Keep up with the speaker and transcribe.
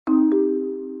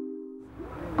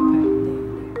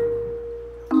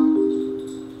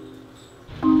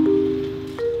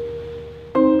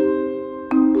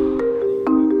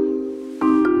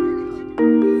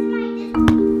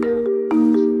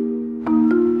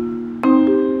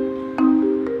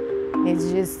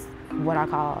It's just what I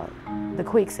call the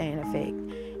quicksand effect.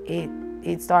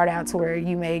 It started out to where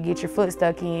you may get your foot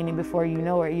stuck in, and before you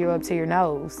know it, you're up to your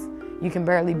nose. You can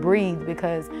barely breathe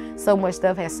because so much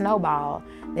stuff has snowballed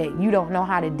that you don't know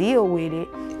how to deal with it.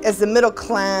 As the middle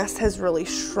class has really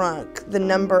shrunk, the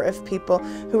number of people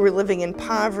who are living in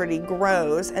poverty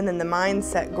grows, and then the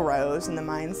mindset grows, and the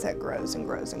mindset grows and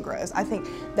grows and grows. I think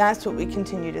that's what we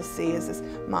continue to see, is this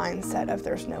mindset of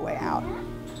there's no way out.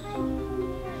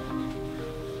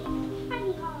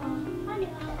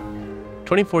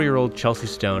 24-year-old Chelsey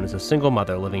Stone is a single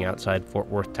mother living outside Fort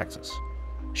Worth, Texas.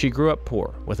 She grew up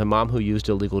poor, with a mom who used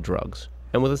illegal drugs,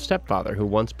 and with a stepfather who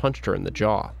once punched her in the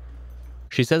jaw.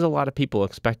 She says a lot of people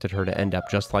expected her to end up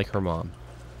just like her mom.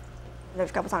 There's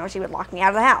a couple times where she would lock me out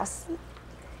of the house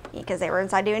because they were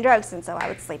inside doing drugs, and so I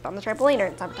would sleep on the trampoline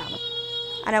during the summertime.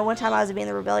 I know one time I was being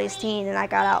the rebellious teen, and I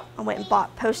got out and went and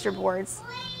bought poster boards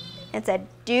and said,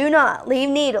 "Do not leave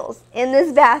needles in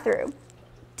this bathroom.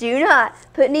 Do not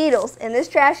put needles in this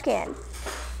trash can."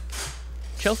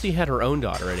 Chelsey had her own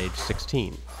daughter at age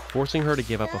 16, forcing her to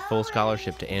give up a full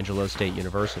scholarship to Angelo State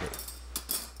University.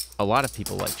 A lot of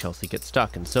people like Chelsey get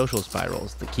stuck in social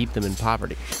spirals that keep them in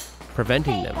poverty,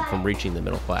 preventing them from reaching the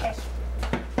middle class.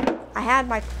 I had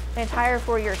my entire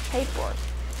 4 years paid for,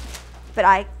 but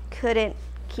I couldn't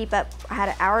keep up. I had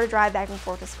an hour to drive back and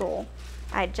forth to school.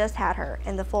 I had just had her,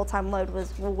 and the full-time load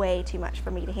was way too much for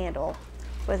me to handle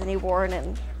with a newborn,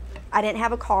 and I didn't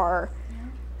have a car,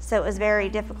 so it was very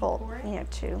difficult, you know,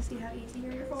 to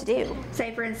do.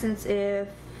 Say, for instance, if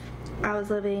I was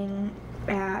living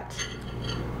at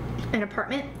an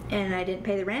apartment and I didn't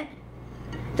pay the rent,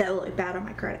 that would look bad on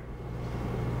my credit.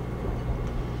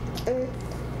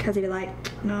 Because he'd be like,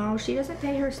 "No, she doesn't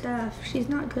pay her stuff. She's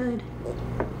not good."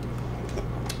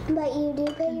 But you do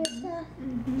pay your stuff?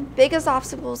 Mm-hmm. Biggest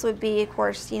obstacles would be, of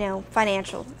course, you know,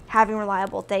 financial, having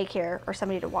reliable daycare or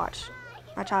somebody to watch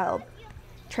my child.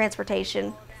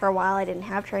 Transportation. For a while I didn't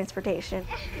have transportation.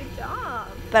 Good job.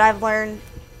 But I've learned,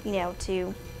 you know,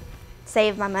 to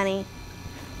save my money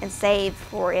and save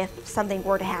for if something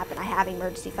were to happen. I have an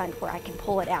emergency fund where I can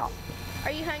pull it out.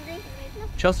 Are you hungry?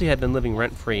 Chelsey had been living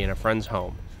rent-free in a friend's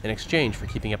home in exchange for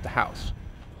keeping up the house.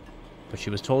 But she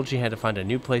was told she had to find a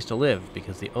new place to live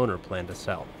because the owner planned to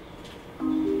sell.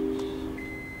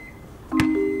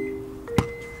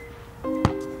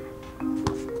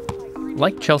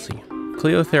 Like Chelsey,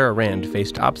 Cleo-Thera Rand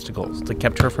faced obstacles that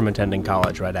kept her from attending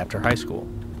college right after high school.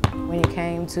 When it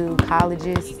came to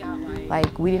colleges,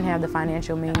 like, we didn't have the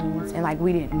financial means, and like,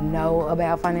 we didn't know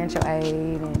about financial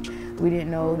aid, and we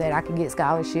didn't know that I could get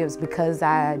scholarships because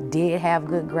I did have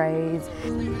good grades.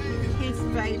 His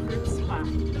favorite spot,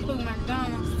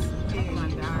 McDonald's.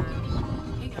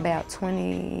 About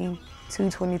 22,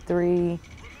 23,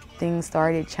 things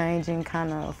started changing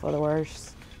kind of for the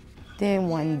worse. Then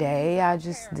one day I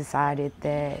just decided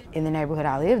that in the neighborhood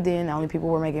I lived in, the only people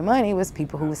who were making money was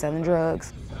people who were selling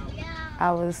drugs.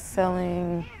 I was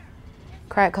selling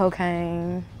crack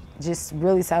cocaine, just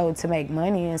really sold to make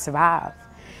money and survive.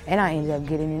 And I ended up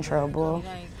getting in trouble.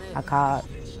 I caught,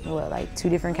 like 2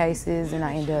 different cases, and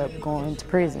I ended up going to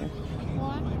prison.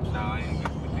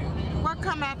 What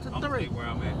come after 3?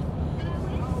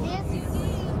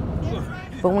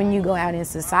 But when you go out in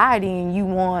society and you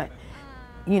want,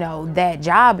 you know, that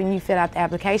job, and you fill out the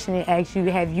application, it asks you,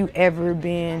 have you ever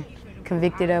been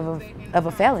convicted of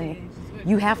a felony?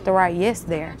 You have to write yes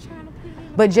there.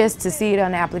 But just to see it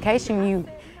on the application,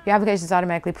 your application is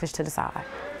automatically pushed to the side.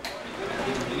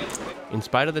 In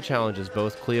spite of the challenges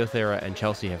both Cleo-Thera and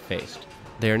Chelsey have faced,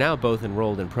 they are now both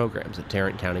enrolled in programs at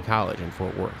Tarrant County College in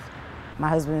Fort Worth. My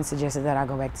husband suggested that I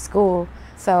go back to school,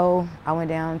 so I went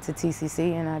down to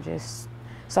TCC and I just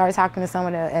started talking to some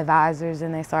of the advisors,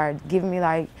 and they started giving me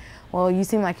like, "Well, you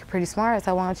seem like you're pretty smart,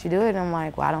 so why don't you do it?" And I'm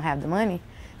like, "Well, I don't have the money."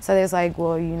 So they're like,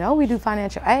 "Well, you know, we do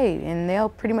financial aid, and they'll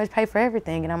pretty much pay for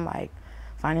everything." And I'm like,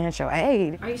 "Financial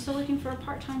aid?" Are you still looking for a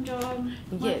part-time job?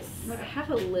 Yes. I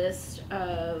have a list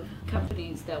of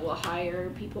companies that will hire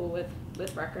people with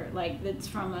record, like it's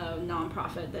from a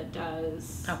nonprofit that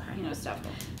does, you know, stuff.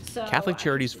 So Catholic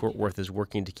Charities Fort Worth is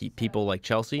working to keep people like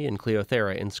Chelsey and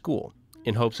Cleo-Thera in school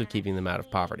in hopes of keeping them out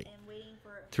of poverty.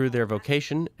 Through their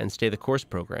vocation and stay the course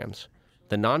programs,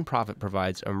 the nonprofit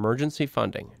provides emergency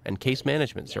funding and case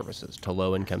management services to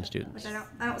low-income students. Which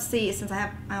I don't see, since I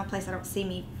have my own place, I don't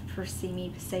foresee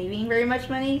me saving very much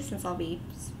money, since I'll be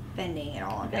spending it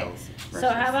all on bills. So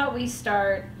how about we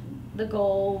start the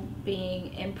goal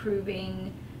being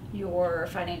improving your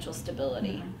financial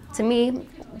stability. To me,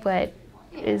 what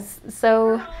is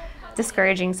so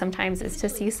discouraging sometimes is to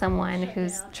see someone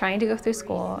who's trying to go through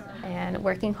school and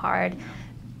working hard,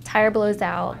 tire blows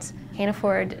out, can't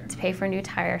afford to pay for a new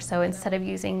tire, so instead of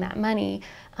using that money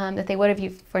that they would have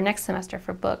used for next semester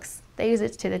for books, they use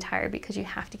it to the tire because you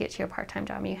have to get to your part-time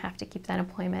job and you have to keep that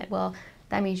employment. Well,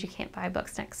 that means you can't buy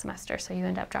books next semester, so you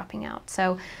end up dropping out.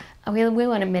 So we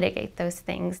want to mitigate those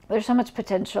things. There's so much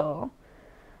potential.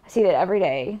 I see that every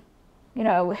day. You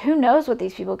know, who knows what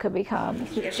these people could become.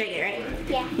 You can shake it, right?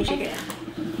 Yeah. You shake it.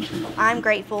 I'm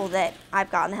grateful that I've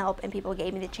gotten the help and people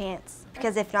gave me the chance,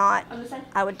 because if not,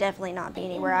 I would definitely not be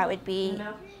anywhere. I would be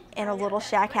in a little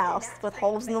shack house with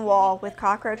holes in the wall, with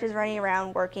cockroaches running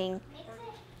around, working,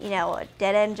 you know, a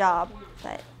dead-end job.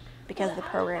 But because of the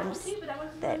programs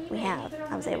that we have,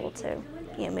 I was able to,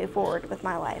 you know, move forward with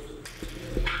my life.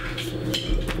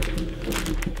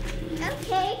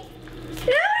 Okay.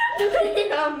 Put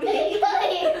it on me.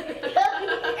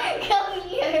 Come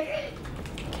here.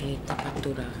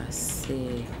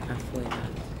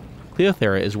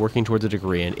 Cleo-Thera is working towards a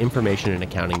degree in information and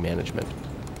accounting management.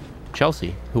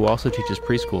 Chelsey, who also teaches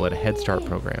preschool at a Head Start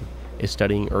program, is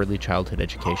studying early childhood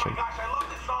education.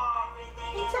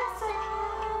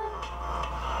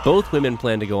 Both women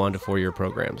plan to go on to four-year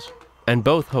programs, and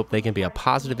both hope they can be a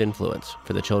positive influence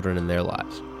for the children in their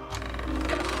lives.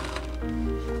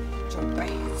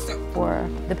 For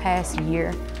the past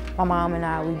year, my mom and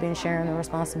I, we've been sharing the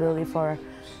responsibility for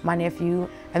my nephew.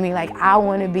 I mean, like, I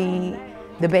want to be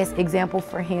the best example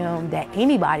for him that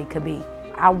anybody could be.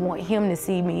 I want him to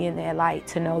see me in that light,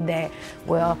 to know that,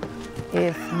 well,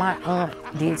 if my aunt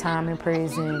did time in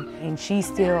prison and she's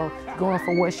still going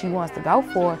for what she wants to go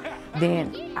for,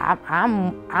 then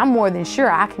I'm more than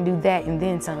sure I can do that and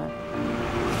then some.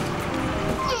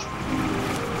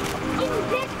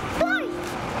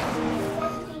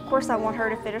 Of course, I want her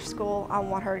to finish school. I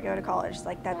want her to go to college.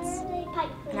 Like, that's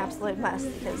an absolute must,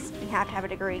 because you have to have a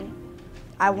degree.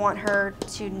 I want her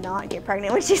to not get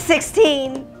pregnant when she's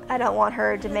 16. I don't want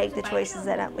her to make the choices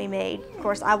that we made. Of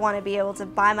course, I want to be able to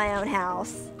buy my own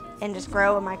house and just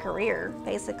grow in my career,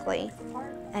 basically,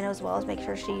 and as well as make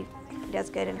sure she does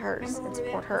good in hers and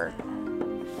support her.